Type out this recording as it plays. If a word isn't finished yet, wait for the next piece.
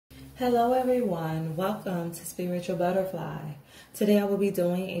Hello everyone, welcome to Spiritual Butterfly. Today I will be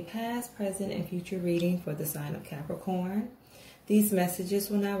doing a past, present, and future reading for the sign of Capricorn. These messages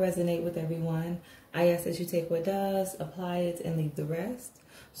will not resonate with everyone. I ask that you take what does, apply it, and leave the rest.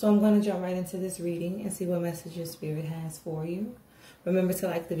 So I'm going to jump right into this reading and see what messages Spirit has for you. Remember to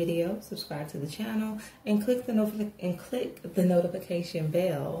like the video, subscribe to the channel, and click the notification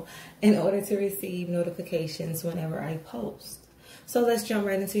bell in order to receive notifications whenever I post. So let's jump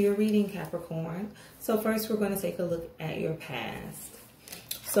right into your reading, Capricorn. So first we're going to take a look at your past.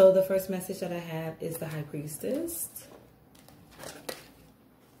 So the first message that I have is the High Priestess,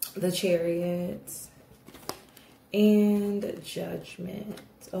 the Chariot, and Judgment.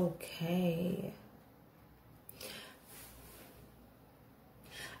 Okay.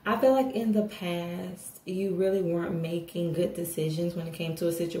 I feel like in the past, you really weren't making good decisions when it came to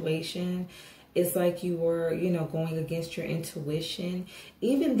a situation. It's like you were, going against your intuition.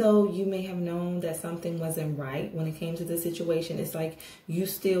 Even though you may have known that something wasn't right when it came to the situation, it's like you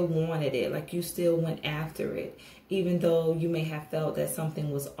still wanted it. Like you still went after it. Even though you may have felt that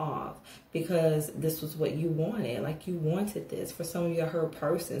something was off. Because this was what you wanted. Like you wanted this. For some of you, her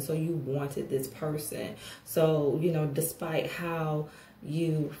person. So you wanted this person. So, despite how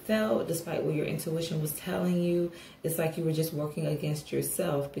you felt, despite what your intuition was telling you, it's like you were just working against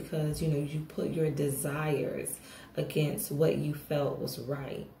yourself because, you put your desires against what you felt was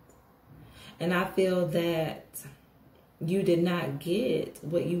right. And I feel that you did not get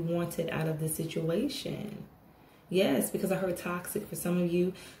what you wanted out of the situation. Yes, because I heard toxic. For some of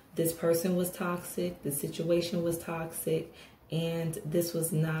you, this person was toxic, the situation was toxic, and this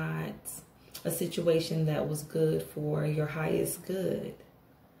was not a situation that was good for your highest good.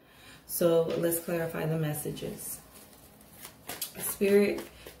 So let's clarify the messages. Spirit,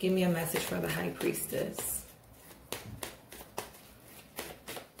 give me a message for the High Priestess.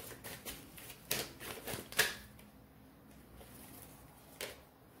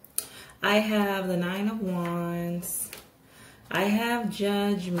 I have the Nine of Wands, I have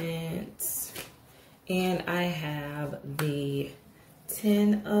Judgment, and I have the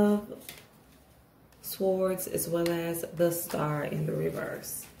Ten of Swords, as well as the Star in the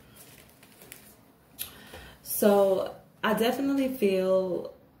reverse. So I definitely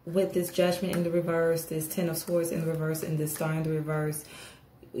feel with this Judgment in the reverse, this Ten of Swords in the reverse, and this Star in the reverse,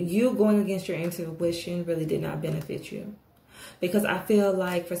 you going against your intuition really did not benefit you. Because I feel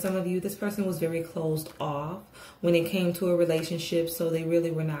like for some of you, this person was very closed off when it came to a relationship. So they really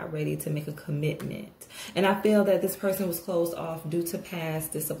were not ready to make a commitment. And I feel that this person was closed off due to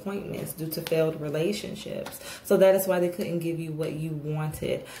past disappointments, due to failed relationships. So that is why they couldn't give you what you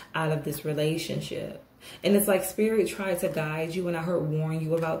wanted out of this relationship. And it's like Spirit tried to guide you, and I heard warn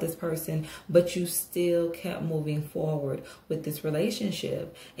you about this person, but you still kept moving forward with this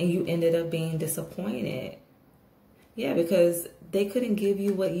relationship. And you ended up being disappointed. Yeah, because they couldn't give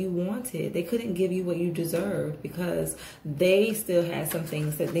you what you wanted. They couldn't give you what you deserved because they still had some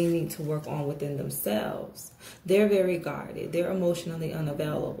things that they need to work on within themselves. They're very guarded. They're emotionally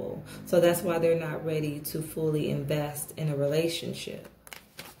unavailable. So that's why they're not ready to fully invest in a relationship.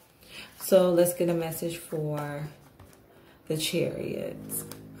 So let's get a message for the Chariot.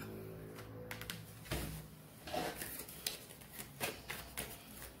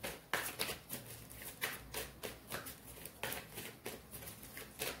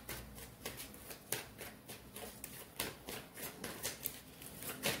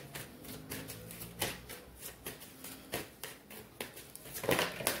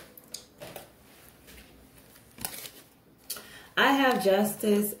 I have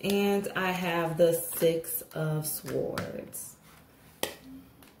Justice, and I have the Six of Swords.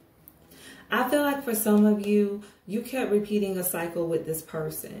 I feel like for some of you, you kept repeating a cycle with this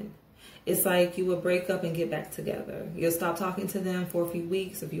person. It's like you would break up and get back together. You'll stop talking to them for a few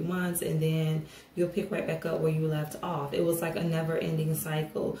weeks, a few months, and then you'll pick right back up where you left off. It was like a never-ending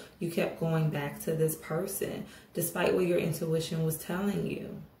cycle. You kept going back to this person, despite what your intuition was telling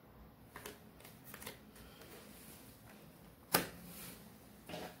you.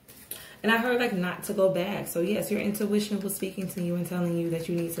 And I heard like not to go back. So yes, your intuition was speaking to you and telling you that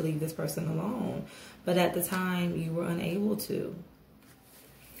you need to leave this person alone. But at the time, you were unable to.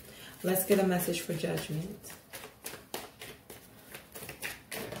 Let's get a message for Judgment.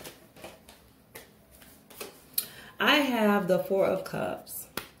 I have the Four of Cups.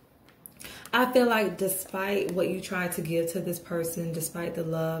 I feel like despite what you tried to give to this person, despite the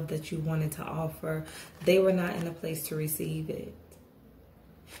love that you wanted to offer, they were not in a place to receive it.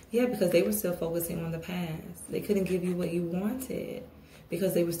 Yeah, because they were still focusing on the past. They couldn't give you what you wanted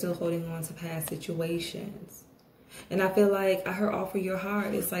because they were still holding on to past situations. And I feel like I heard offer your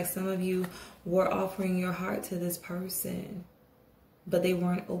heart. It's like some of you were offering your heart to this person, but they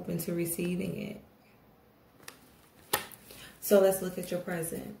weren't open to receiving it. So let's look at your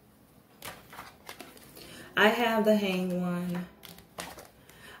present. I have the Hanged One.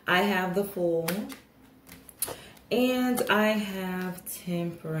 I have the Fool. And I have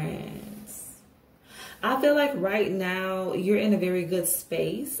Temperance. I feel like right now you're in a very good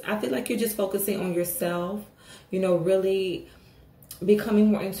space. I feel like you're just focusing on yourself, you know, really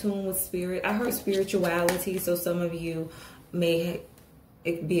becoming more in tune with spirit. I heard spirituality, so some of you may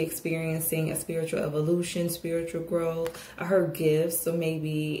be experiencing a spiritual evolution, spiritual growth. I heard gifts, so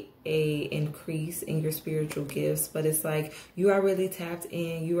maybe a increase in your spiritual gifts, but it's like you are really tapped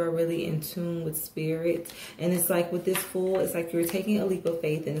in, you are really in tune with spirit. And it's like with this Fool, it's like you're taking a leap of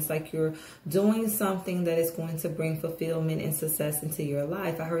faith, and it's like you're doing something that is going to bring fulfillment and success into your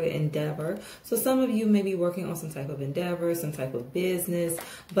life. I heard an endeavor, so some of you may be working on some type of endeavor, some type of business,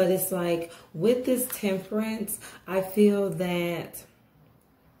 but it's like with this Temperance, I feel that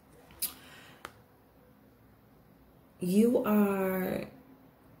you are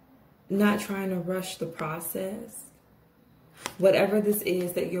not trying to rush the process. Whatever this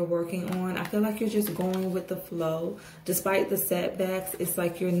is that you're working on, I feel like you're just going with the flow. Despite the setbacks, it's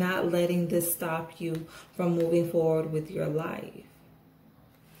like you're not letting this stop you from moving forward with your life.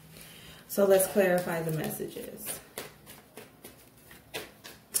 So let's clarify the messages.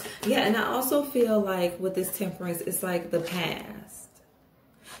 Yeah, and I also feel like with this Temperance, it's like the past.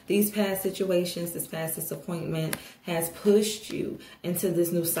 These past situations, this past disappointment has pushed you into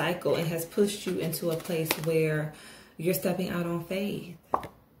this new cycle and has pushed you into a place where you're stepping out on faith.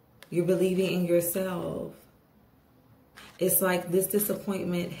 You're believing in yourself. It's like this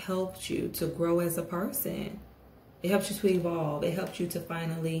disappointment helped you to grow as a person. It helped you to evolve. It helped you to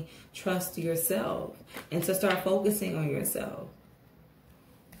finally trust yourself and to start focusing on yourself.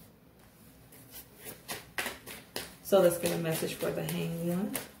 So let's get a message for the Hanged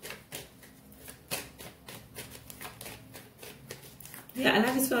One. Yeah, and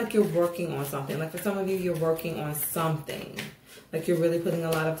I just feel like you're working on something. Like for some of you, you're working on something. Like you're really putting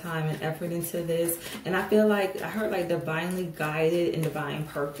a lot of time and effort into this. And I feel like, I heard like divinely guided and divine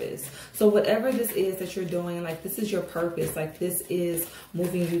purpose. So whatever this is that you're doing, like this is your purpose. Like this is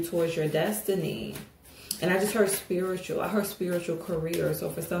moving you towards your destiny. And I just heard spiritual. I heard spiritual career. So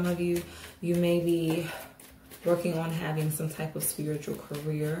for some of you, you may be working on having some type of spiritual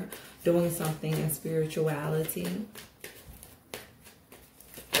career, doing something in spirituality.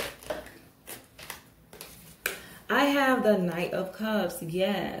 I have the Knight of Cups,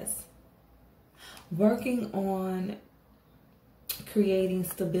 yes. Working on creating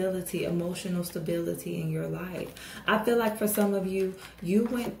stability, emotional stability in your life. I feel like for some of you, you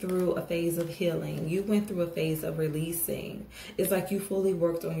went through a phase of healing. You went through a phase of releasing. It's like you fully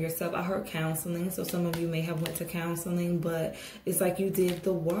worked on yourself. I heard counseling, so some of you may have went to counseling, but it's like you did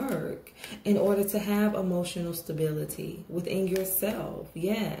the work in order to have emotional stability within yourself.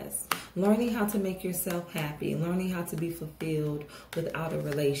 Yes. Learning how to make yourself happy, learning how to be fulfilled without a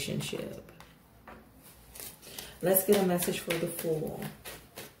relationship. Let's get a message for the Fool.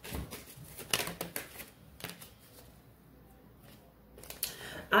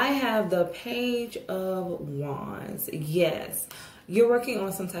 I have the Page of Wands. Yes, you're working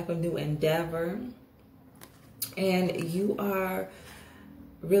on some type of new endeavor, and you are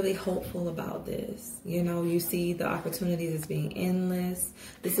really hopeful about this. You know, you see the opportunities as being endless.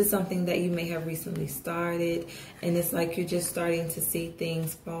 This is something that you may have recently started, and it's like you're just starting to see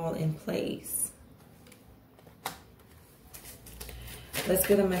things fall in place. Let's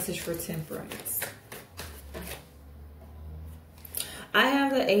get a message for Temperance. I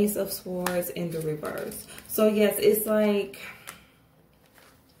have the Ace of Swords in the reverse. So yes, it's like,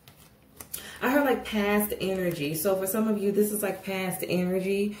 I heard like past energy. So for some of you, this is like past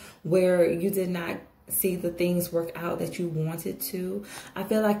energy where you did not see the things work out that you wanted to. I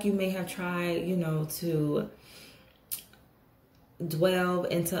feel like you may have tried, you know, to dwell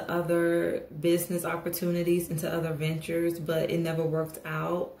into other business opportunities, into other ventures, but it never worked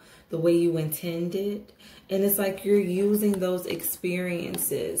out the way you intended. And it's like you're using those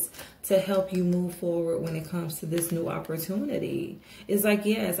experiences to help you move forward when it comes to this new opportunity. It's like,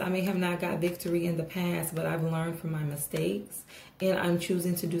 yes, I may have not got victory in the past, but I've learned from my mistakes and I'm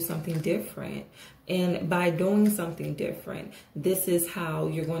choosing to do something different. And by doing something different, this is how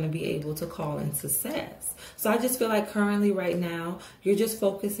you're going to be able to call in success. So I just feel like currently right now, you're just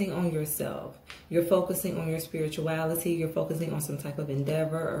focusing on yourself. You're focusing on your spirituality. You're focusing on some type of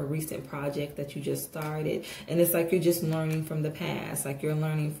endeavor or recent project that you just started. And it's like you're just learning from the past, like you're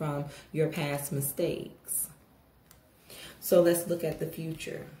learning from your past mistakes. So let's look at the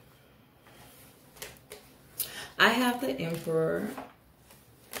future. I have the Emperor.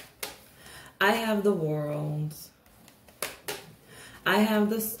 I have the World. I have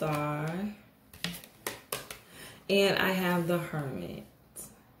the Star. And I have the Hermit.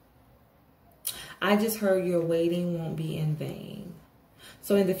 I just heard your waiting won't be in vain.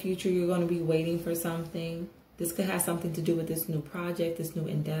 So in the future, you're going to be waiting for something. This could have something to do with this new project, this new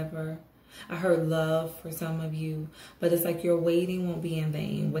endeavor. I heard love for some of you, but it's like your waiting won't be in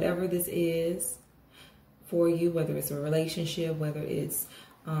vain. Whatever this is for you, whether it's a relationship, whether it's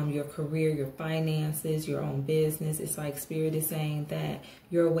your career, your finances, your own business, it's like Spirit is saying that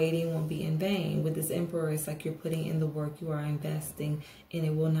your waiting won't be in vain. With this Emperor, it's like you're putting in the work, you are investing, and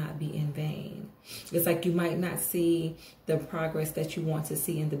it will not be in vain. It's like you might not see the progress that you want to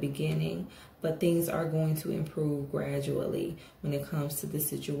see in the beginning, but things are going to improve gradually when it comes to this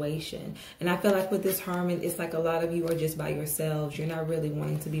situation. And I feel like with this Hermit, it's like a lot of you are just by yourselves. You're not really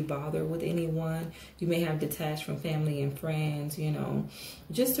wanting to be bothered with anyone. You may have detached from family and friends, you know,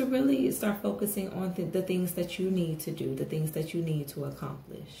 just to really start focusing on the things that you need to do, the things that you need to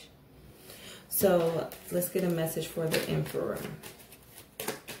accomplish. So let's get a message for the Emperor.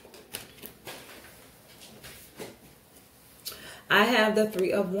 I have the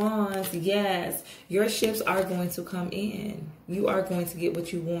Three of Wands. Yes, your ships are going to come in. You are going to get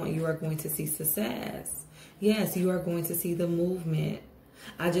what you want. You are going to see success. Yes, you are going to see the movement.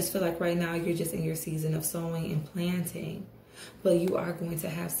 I just feel like right now you're just in your season of sowing and planting, but you are going to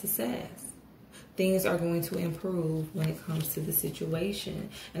have success. Things are going to improve when it comes to the situation.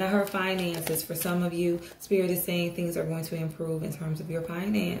 And I heard finances. For some of you, Spirit is saying things are going to improve in terms of your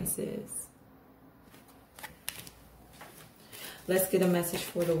finances. Let's get a message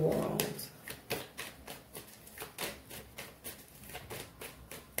for the world.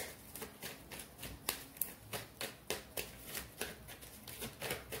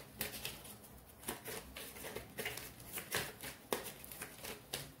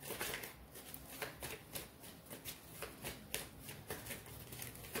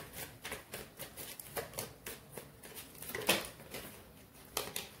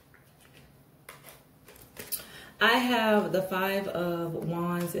 I have the Five of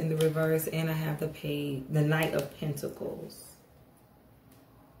Wands in the reverse, and I have the Knight of Pentacles.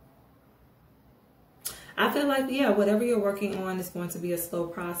 I feel like, yeah, whatever you're working on is going to be a slow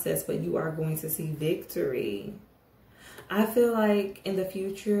process, but you are going to see victory. I feel like in the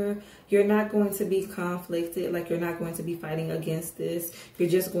future, you're not going to be conflicted, like you're not going to be fighting against this. You're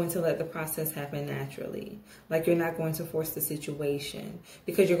just going to let the process happen naturally. Like you're not going to force the situation,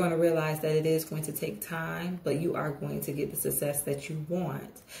 because you're going to realize that it is going to take time, but you are going to get the success that you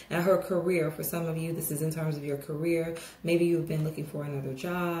want. Now, her career, for some of you, this is in terms of your career. Maybe you've been looking for another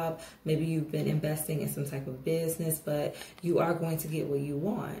job. Maybe you've been investing in some type of business, but you are going to get what you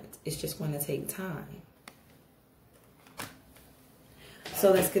want. It's just going to take time.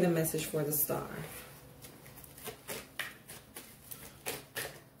 So let's get a message for the Star.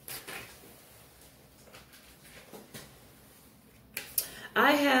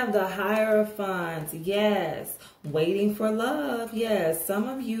 I have the Hierophant. Yes. Waiting for love. Yes. Some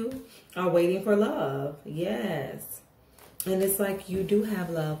of you are waiting for love. Yes. And it's like you do have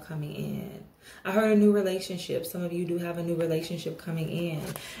love coming in. I heard a new relationship. Some of you do have a new relationship coming in.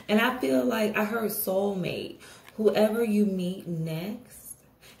 And I feel like I heard soulmate. Whoever you meet next.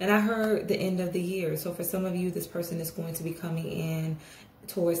 And I heard the end of the year. So for some of you, this person is going to be coming in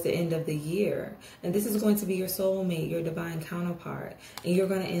towards the end of the year. And this is going to be your soulmate, your divine counterpart. And you're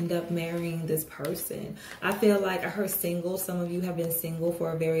going to end up marrying this person. I feel like I heard single. Some of you have been single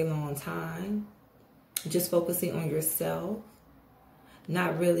for a very long time. Just focusing on yourself.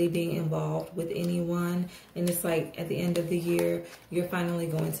 Not really being involved with anyone. And it's like at the end of the year, you're finally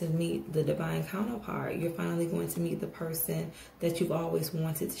going to meet the divine counterpart. You're finally going to meet the person that you've always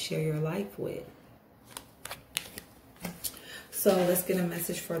wanted to share your life with. So let's get a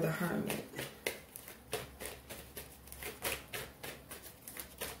message for the Hermit.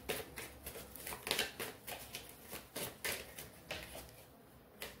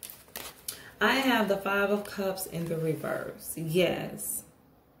 I have the Five of Cups in the reverse. Yes.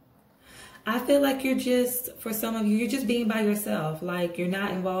 I feel like you're just, for some of you, you're just being by yourself. Like you're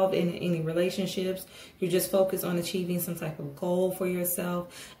not involved in any relationships. You're just focused on achieving some type of goal for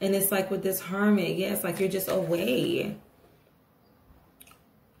yourself. And it's like with this Hermit, yeah, it's like you're just away.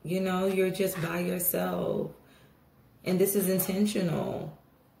 You know, you're just by yourself. And this is intentional.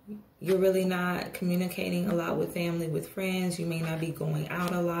 You're really not communicating a lot with family, with friends. You may not be going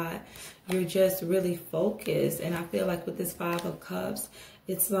out a lot. You're just really focused. And I feel like with this Five of Cups,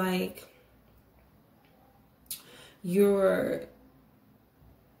 it's like you're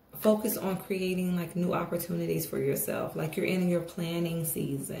focused on creating like new opportunities for yourself. Like you're in your planning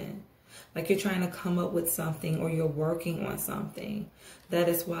season. Like you're trying to come up with something, or you're working on something. That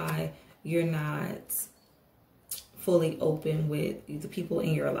is why you're not fully open with the people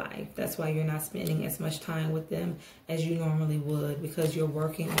in your life. That's why you're not spending as much time with them as you normally would, because you're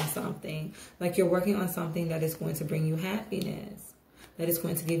working on something. Like you're working on something that is going to bring you happiness, that is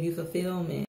going to give you fulfillment.